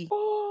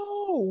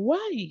 Oh,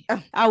 why?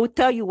 I will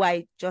tell you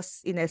why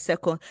just in a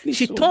second.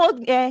 She told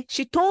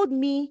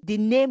me the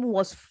name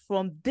was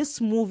from this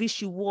movie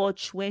she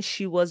watched when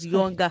she was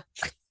younger.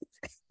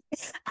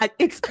 And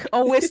it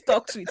always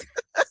stuck with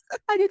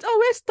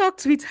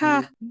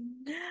her.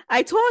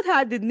 I told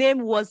her the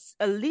name was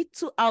a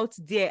little out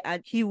there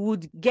and he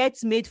would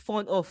get made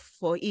fun of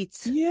for it.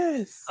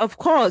 Yes. Of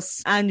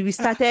course. And we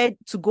started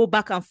to go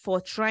back and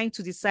forth trying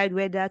to decide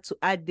whether to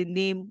add the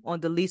name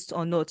on the list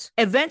or not.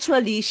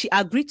 Eventually, she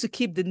agreed to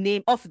keep the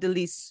name off the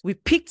list. We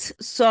picked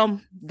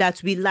some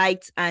that we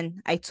liked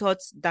and I thought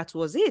that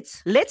was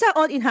it. Later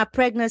on in her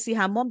pregnancy,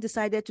 her mom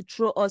decided to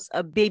throw us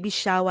a baby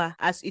shower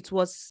as it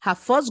was her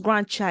first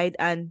grandchild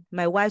and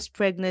my wife's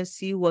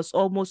pregnancy was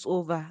almost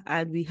over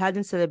and we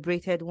hadn't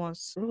celebrated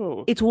once.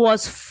 It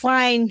was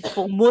fine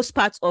for most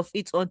parts of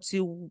it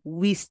until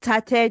we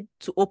started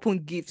to open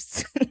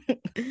gifts.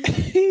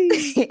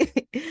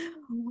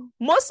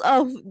 Most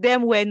of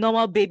them were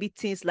normal baby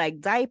things like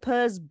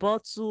diapers,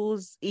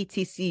 bottles,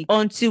 etc.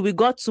 Until we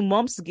got to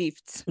mom's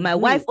gifts. My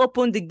wife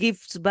opened the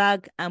gift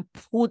bag and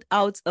pulled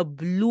out a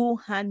blue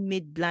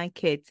handmade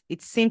blanket.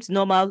 It seemed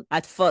normal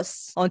at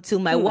first until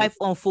my wife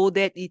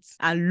unfolded it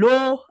and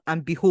lo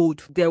and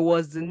behold, there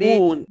was the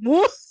name Moon.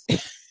 There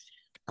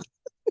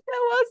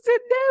was the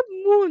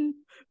name Moon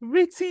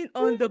written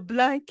on the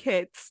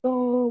blanket.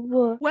 Oh,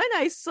 boy. When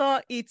I saw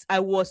it, I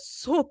was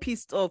so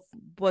pissed off,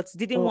 but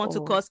didn't want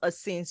to cause a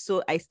scene,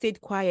 so I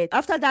stayed quiet.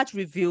 After that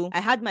review, I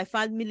had my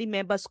family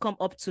members come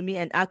up to me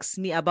and ask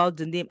me about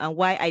the name and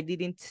why I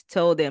didn't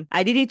tell them.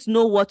 I didn't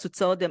know what to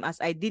tell them as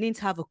I didn't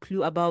have a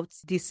clue about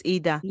this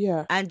either.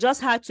 Yeah. And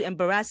just had to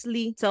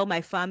embarrassingly tell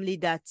my family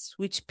that,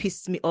 which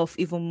pissed me off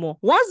even more.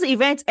 Once the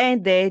event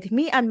ended,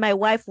 me and my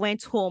wife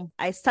went home.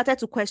 I started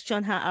to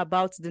question her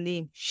about the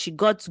name. She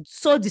got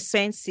so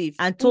defensive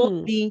and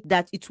told me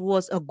that it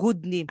was a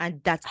good name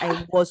and that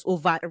I was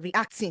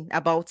overreacting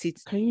about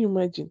it. Can you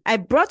imagine? I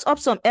brought up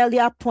some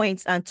earlier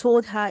points and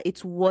told her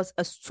it was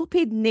a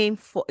stupid name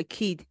for a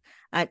kid.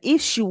 And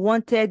if she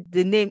wanted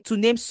the name to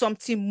name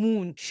something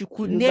Moon, she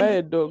could name buy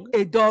a dog.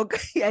 A dog.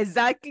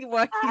 Exactly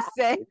what he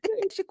said.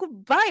 She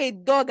could buy a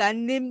dog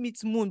and name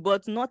it Moon,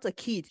 but not a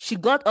kid. She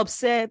got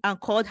upset and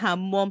called her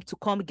mom to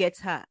come get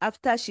her.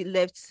 After she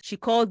left, she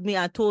called me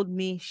and told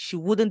me she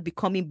wouldn't be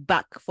coming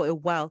back for a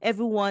while.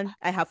 Everyone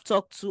I have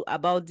talked to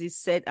about this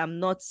said I'm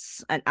not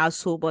an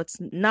asshole, but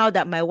now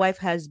that my wife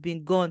has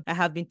been gone, I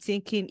have been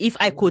thinking if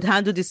I could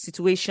handle this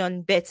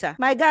situation better.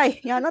 My guy,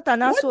 you're not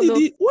an asshole.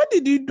 What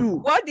did he do?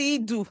 What did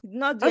he do?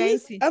 Not do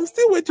anything. I'm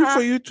still waiting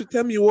for you to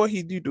tell me what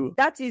he did do.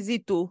 That is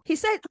it though. He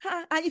said,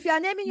 and if you are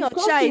naming your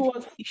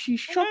child, she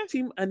shocked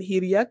him and he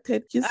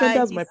reacted. He said,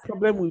 that's my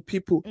problem with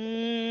people.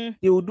 They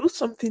will do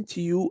something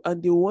to you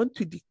and they want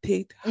to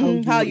dictate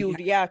how you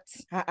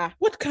react.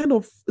 What kind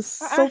of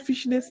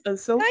selfishness and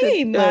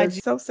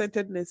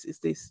self-centeredness is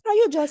this? Can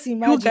you just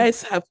imagine? You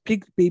guys have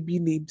picked baby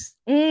names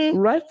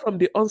right from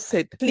the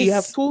onset. Please. He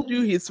have told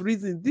you his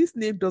reason. This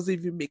name doesn't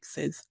even make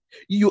sense.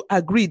 You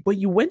agreed, but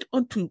you went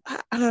on to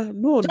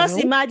no. Just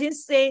imagine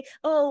say,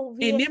 a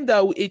name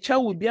that a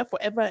child will bear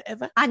forever and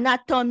ever.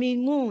 Anatomy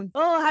Moon.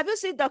 Oh, have you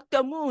seen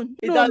Dr. Moon?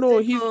 No,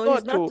 he's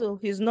not.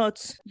 He's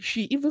not.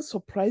 She even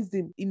surprised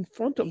him in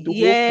front of the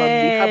whole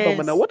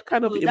family. What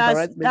kind of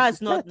embarrassment?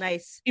 That's not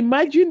nice.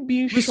 Imagine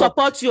being shocked. We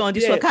support you on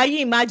this one. Can you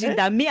imagine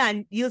that me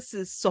and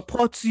Ilse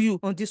support you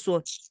on this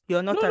one?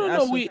 You're not an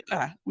asshole.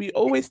 We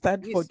always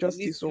stand for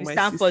justice. We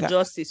stand for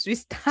justice. We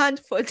stand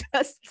for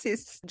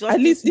justice.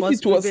 At least if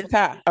it was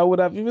Star, I would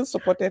have even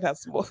supported her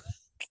more.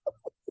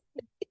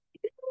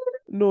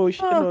 No,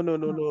 it's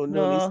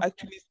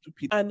actually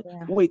stupid. And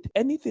wait,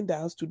 anything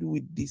that has to do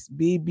with these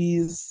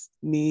babies'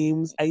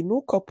 names, I know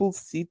couples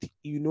sit,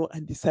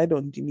 and decide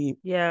on the name.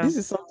 Yeah. This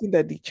is something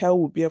that the child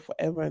will bear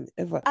forever and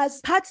ever.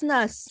 As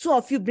partners, two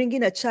of you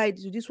bringing a child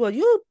to this world,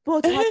 you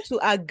both have to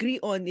agree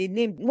on a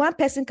name. One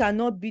person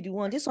cannot be the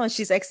one. This one,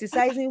 she's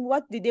exercising,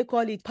 what did they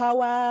call it?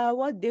 Power,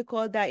 what they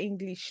call that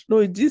English?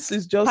 No, this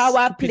is just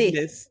power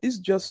stupidness. Play. It's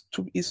just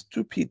it's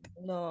stupid.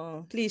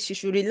 No, please, she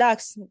should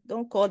relax.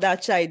 Don't call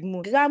that child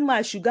Moon.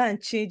 Grandma should go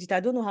and change it. I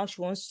don't know how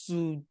she wants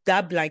to,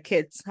 that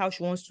blanket, how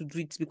she wants to do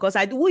it, because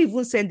I won't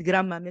even send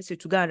grandma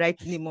message to go and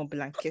write name on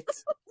blanket.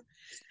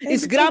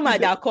 It's grandma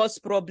that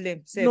caused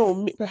problem.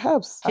 No,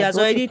 perhaps she has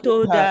already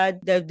told her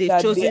that they've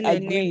chosen a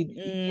name.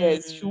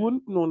 Yes, she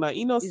wouldn't know now.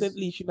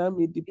 Innocently, she now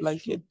made the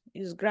blanket.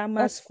 It's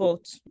grandma's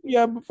fault.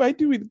 Yeah, I'm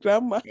fighting with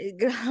grandma.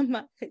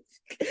 Grandma.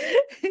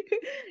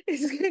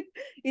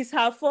 It's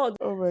her fault.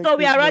 So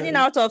we are running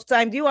out of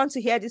time. Do you want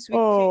to hear this week?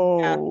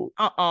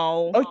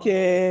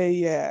 Okay,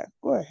 yeah.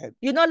 Go ahead.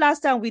 Last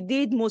time we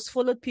did most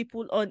followed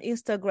people on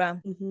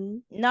Instagram.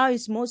 Now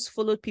it's most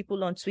followed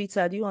people on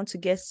Twitter. Do you want to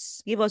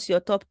guess? Give us your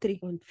top 3.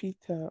 On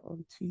Twitter.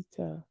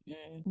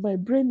 My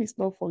brain is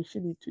not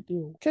functioning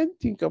today. Can't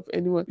think of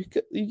anyone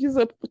because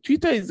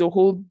Twitter is a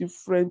whole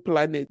different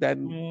planet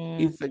than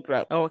Instagram.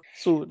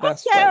 So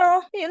that's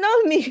why. You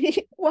know me.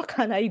 What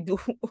can I do?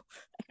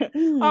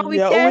 You're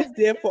always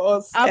there for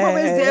us. I'm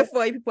always there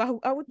for people.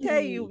 I will tell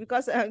you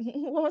because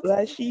what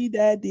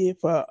Rashida there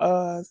for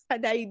us. How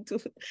I do?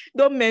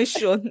 Don't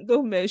mention.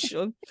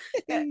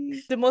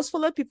 The most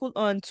followed people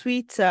on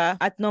Twitter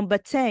at number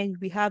 10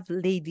 we have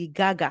Lady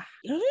Gaga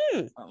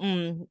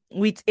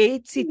with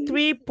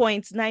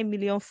 83.9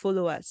 million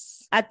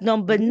followers. At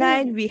number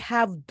 9 we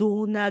have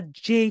Donald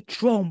J.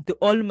 Trump, the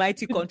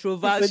almighty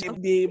controversial.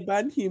 They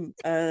banned him,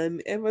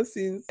 and ever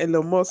since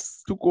Elon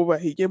Musk took over,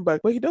 he came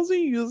back, but he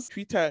doesn't use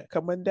Twitter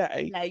Commander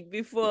I like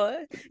before.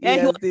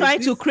 He was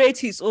trying to create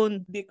his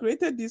own. They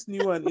created this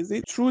new one. Is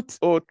it Truth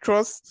or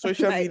Trust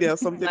Social Media or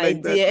something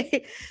like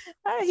that?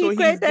 He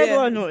created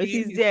one.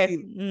 He's there.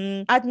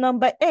 At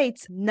number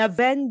 8,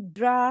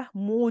 Narendra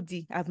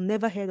Modi. I've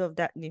never heard of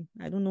that name.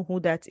 I don't know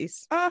who that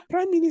is.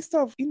 Prime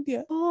Minister of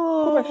India.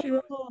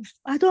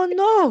 I don't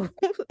know.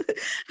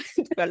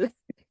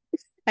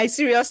 I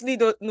seriously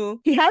don't know.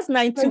 He has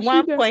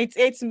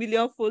 91.8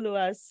 million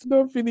followers.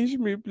 Don't finish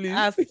me, please.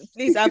 I'll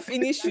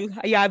finish you.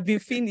 You have been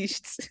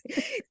finished.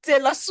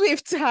 Taylor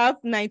Swift have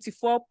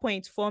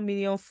 94.4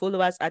 million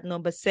followers at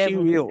number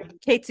 7.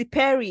 Katy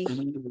Perry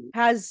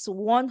has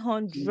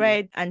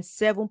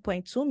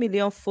 107.2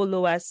 million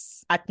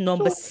followers at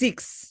number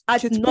 6.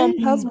 Katy Perry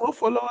has more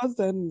followers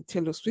than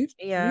Taylor Swift?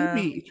 Yeah.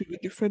 Maybe it will be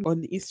different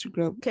on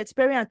Instagram. Katy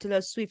Perry and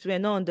Taylor Swift were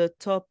not on the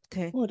top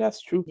 10. Oh,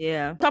 that's true.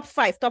 Yeah. Top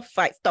 5.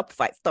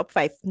 Top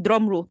five.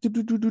 Drum roll.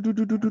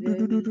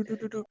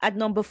 At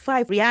number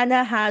 5,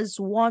 Rihanna has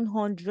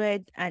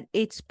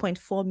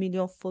 108.4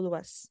 million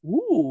followers.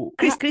 Ooh.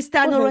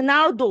 Cristiano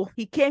Ronaldo,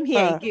 he came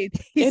here again.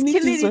 He's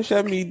Anything killing social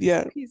it.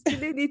 media. He's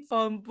killing it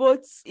on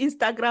both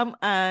Instagram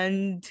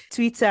and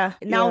Twitter,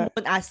 now known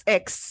as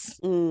X.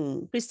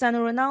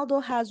 Cristiano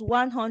Ronaldo has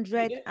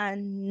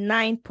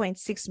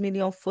 109.6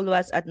 million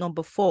followers at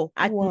number 4.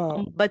 At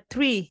number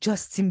 3,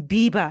 Justin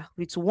Bieber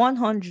with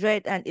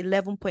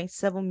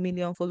 111.7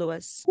 million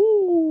followers.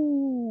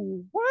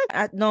 Ooh, what?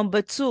 At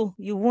number 2,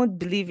 you won't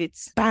believe it,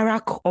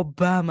 Barack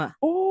Obama.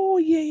 Oh,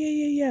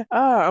 yeah.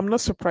 I'm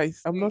not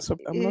surprised. I'm not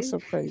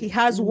surprised. He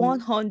has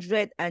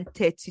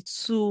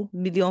 132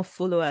 million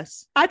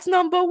followers. At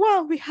number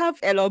 1, we have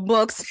Elon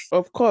Musk.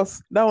 Of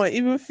course, that one,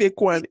 even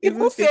fake one,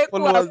 even fake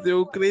followers, they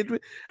will create.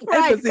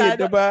 Right,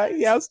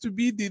 he has to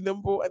be the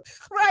number 1.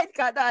 Right,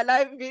 can I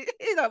like me?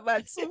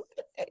 Number 2.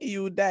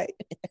 You will die.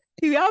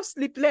 You have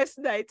sleepless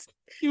nights.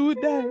 You will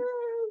die.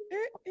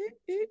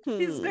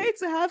 He's going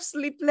to have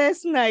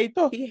sleepless night.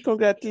 So,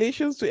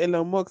 congratulations to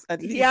Elon Musk.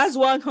 At least he has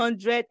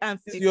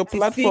 150. Your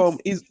platform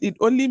it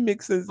only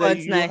makes sense that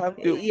you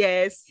have to.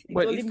 Yes,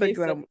 but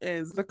Instagram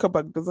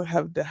Zuckerberg doesn't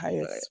have the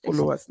highest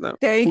followers now.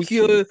 Thank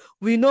you.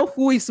 We know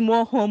who is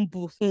more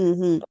humble.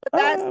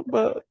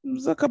 But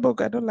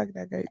Zuckerberg, I don't like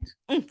that guy.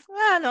 No,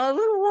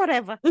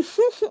 whatever.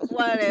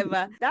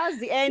 Whatever. That's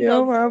the end they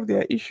of all have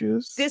their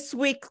issues. This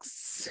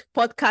week's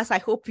podcast. I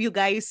hope you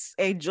guys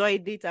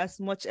enjoyed it as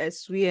much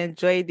as we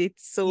enjoyed it.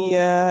 So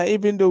yeah,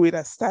 even though it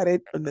has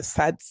started on a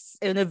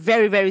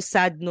very, very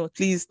sad note.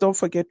 Please don't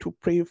forget to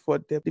pray for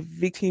the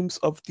victims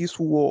of this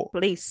war.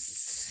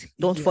 Please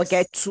don't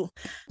forget to.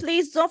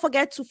 Please don't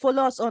forget to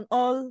follow us on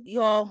all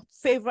your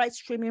favorite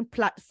streaming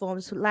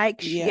platforms. Like,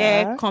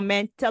 share,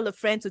 comment, tell a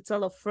friend to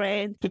tell a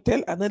friend. To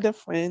tell another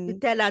friend. To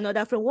tell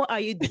another friend. What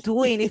are you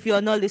doing if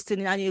you're not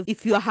listening? And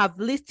if you have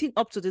listened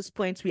up to this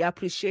point, we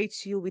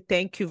appreciate you. We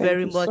thank you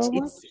very much.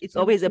 It's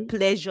always a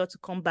pleasure to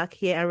come back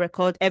here and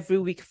record every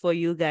week for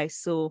you guys.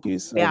 So we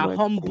are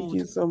humbled.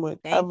 Thank you so much.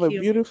 Have a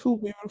beautiful,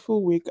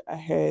 beautiful week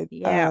ahead.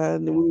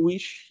 And we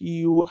wish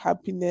you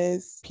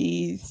happiness,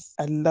 peace,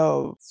 and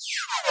love.